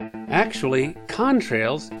Actually,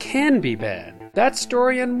 contrails can be bad. That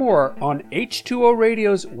story and more on H2O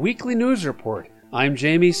Radio's weekly news report. I'm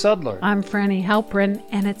Jamie Sudler. I'm Franny Halprin,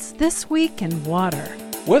 and it's This Week in Water.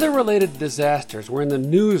 Weather-related disasters were in the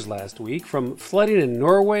news last week, from flooding in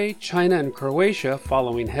Norway, China, and Croatia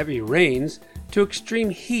following heavy rains, to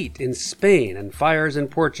extreme heat in Spain and fires in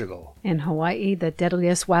Portugal. In Hawaii, the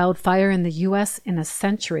deadliest wildfire in the U.S. in a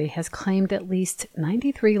century has claimed at least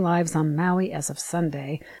 93 lives on Maui as of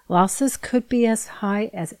Sunday. Losses could be as high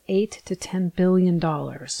as $8 to $10 billion.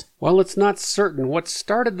 While it's not certain what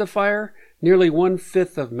started the fire, nearly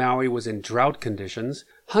one-fifth of Maui was in drought conditions.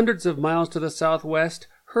 Hundreds of miles to the southwest,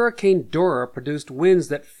 Hurricane Dora produced winds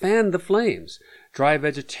that fanned the flames. Dry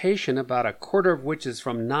vegetation, about a quarter of which is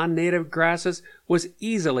from non-native grasses, was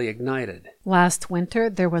easily ignited. Last winter,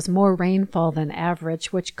 there was more rainfall than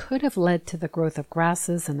average, which could have led to the growth of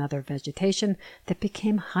grasses and other vegetation that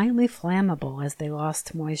became highly flammable as they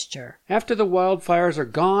lost moisture. After the wildfires are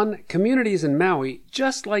gone, communities in Maui,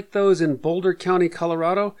 just like those in Boulder County,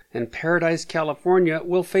 Colorado, and Paradise, California,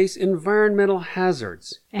 will face environmental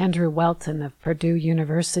hazards. Andrew Welton of Purdue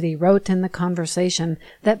University wrote in The Conversation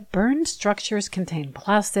that burned structures contain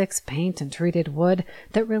plastics, paint, and treated wood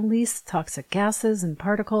that release toxic gases and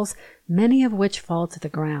particles, many of which fall to the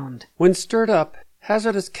ground. When stirred up,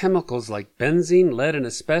 hazardous chemicals like benzene, lead, and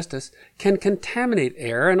asbestos can contaminate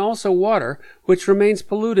air and also water, which remains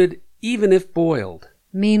polluted even if boiled.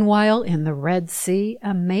 Meanwhile, in the Red Sea,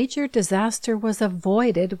 a major disaster was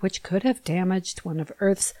avoided which could have damaged one of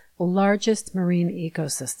Earth's largest marine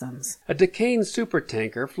ecosystems. A decaying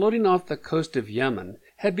supertanker floating off the coast of Yemen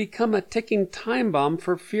had become a ticking time bomb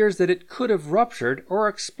for fears that it could have ruptured or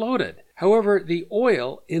exploded. However, the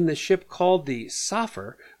oil in the ship called the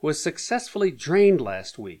Safar was successfully drained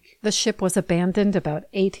last week. The ship was abandoned about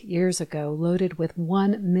 8 years ago, loaded with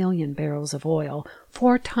 1 million barrels of oil,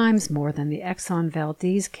 4 times more than the Exxon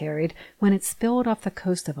Valdez carried when it spilled off the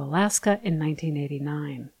coast of Alaska in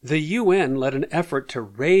 1989. The UN led an effort to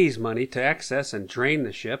raise money to access and drain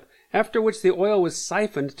the ship, after which the oil was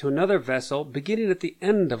siphoned to another vessel beginning at the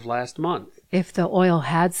end of last month. If the oil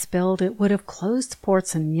had spilled, it would have closed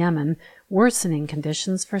ports in Yemen, worsening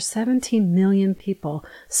conditions for 17 million people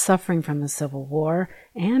suffering from the civil war,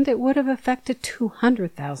 and it would have affected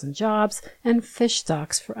 200,000 jobs and fish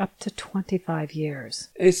stocks for up to 25 years.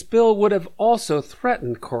 A spill would have also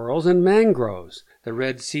threatened corals and mangroves. The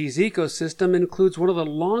Red Sea's ecosystem includes one of the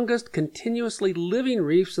longest continuously living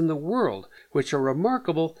reefs in the world, which are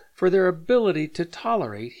remarkable for their ability to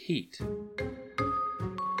tolerate heat.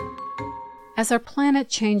 As our planet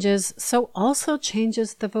changes, so also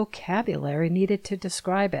changes the vocabulary needed to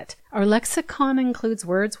describe it. Our lexicon includes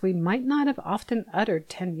words we might not have often uttered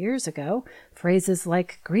 10 years ago, phrases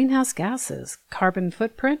like greenhouse gases, carbon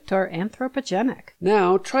footprint, or anthropogenic.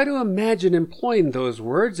 Now, try to imagine employing those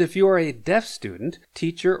words if you are a deaf student,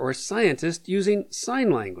 teacher, or scientist using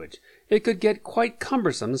sign language. It could get quite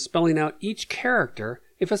cumbersome spelling out each character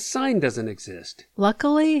if a sign doesn't exist.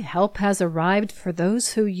 Luckily, help has arrived for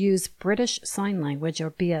those who use British Sign Language,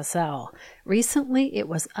 or BSL. Recently, it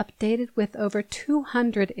was updated with over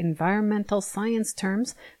 200 environmental science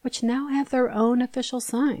terms, which now have their own official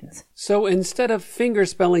signs. So instead of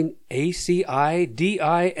fingerspelling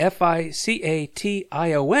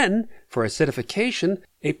ACIDIFICATION for acidification,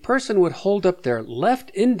 a person would hold up their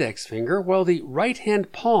left index finger while the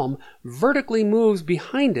right-hand palm vertically moves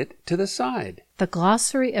behind it to the side. The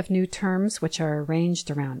glossary of new terms, which are arranged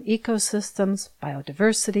around ecosystems,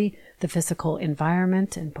 biodiversity, the physical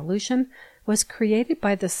environment, and pollution, was created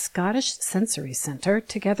by the Scottish Sensory Centre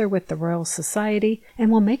together with the Royal Society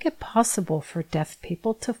and will make it possible for deaf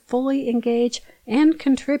people to fully engage and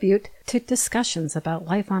contribute to discussions about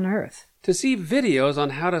life on Earth. To see videos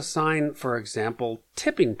on how to sign, for example,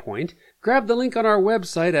 tipping point, grab the link on our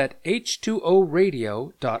website at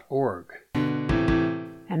h2oradio.org.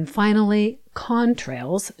 And finally,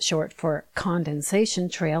 contrails, short for condensation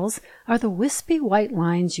trails, are the wispy white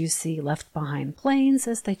lines you see left behind planes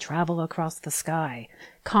as they travel across the sky.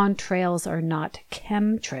 Contrails are not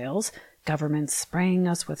chemtrails, governments spraying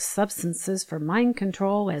us with substances for mind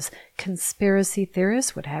control, as conspiracy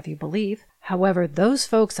theorists would have you believe. However, those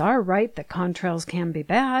folks are right that contrails can be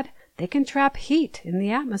bad. They can trap heat in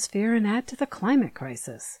the atmosphere and add to the climate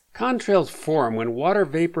crisis. Contrails form when water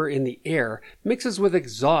vapor in the air mixes with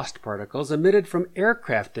exhaust particles emitted from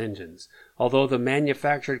aircraft engines. Although the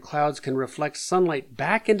manufactured clouds can reflect sunlight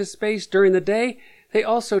back into space during the day, they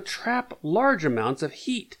also trap large amounts of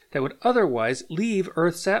heat that would otherwise leave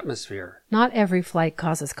Earth's atmosphere. Not every flight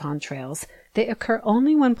causes contrails. They occur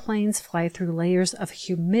only when planes fly through layers of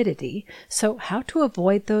humidity, so how to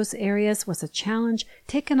avoid those areas was a challenge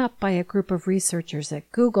taken up by a group of researchers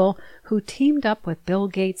at Google who teamed up with Bill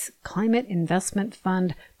Gates' climate investment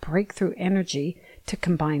fund Breakthrough Energy to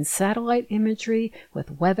combine satellite imagery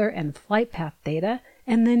with weather and flight path data,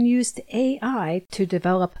 and then used AI to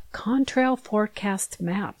develop contrail forecast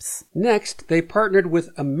maps. Next, they partnered with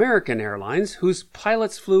American Airlines, whose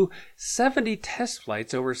pilots flew 70 test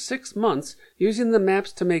flights over 6 months using the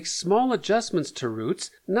maps to make small adjustments to routes,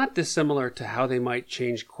 not dissimilar to how they might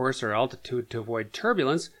change course or altitude to avoid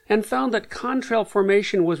turbulence, and found that contrail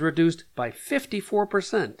formation was reduced by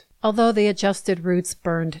 54%. Although the adjusted routes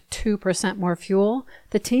burned 2% more fuel,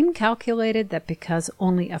 the team calculated that because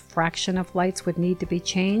only a fraction of flights would need to be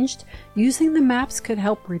changed, using the maps could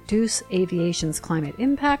help reduce aviation's climate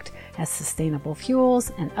impact as sustainable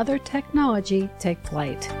fuels and other technology take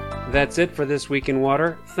flight. That's it for This Week in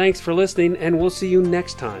Water. Thanks for listening, and we'll see you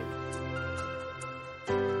next time.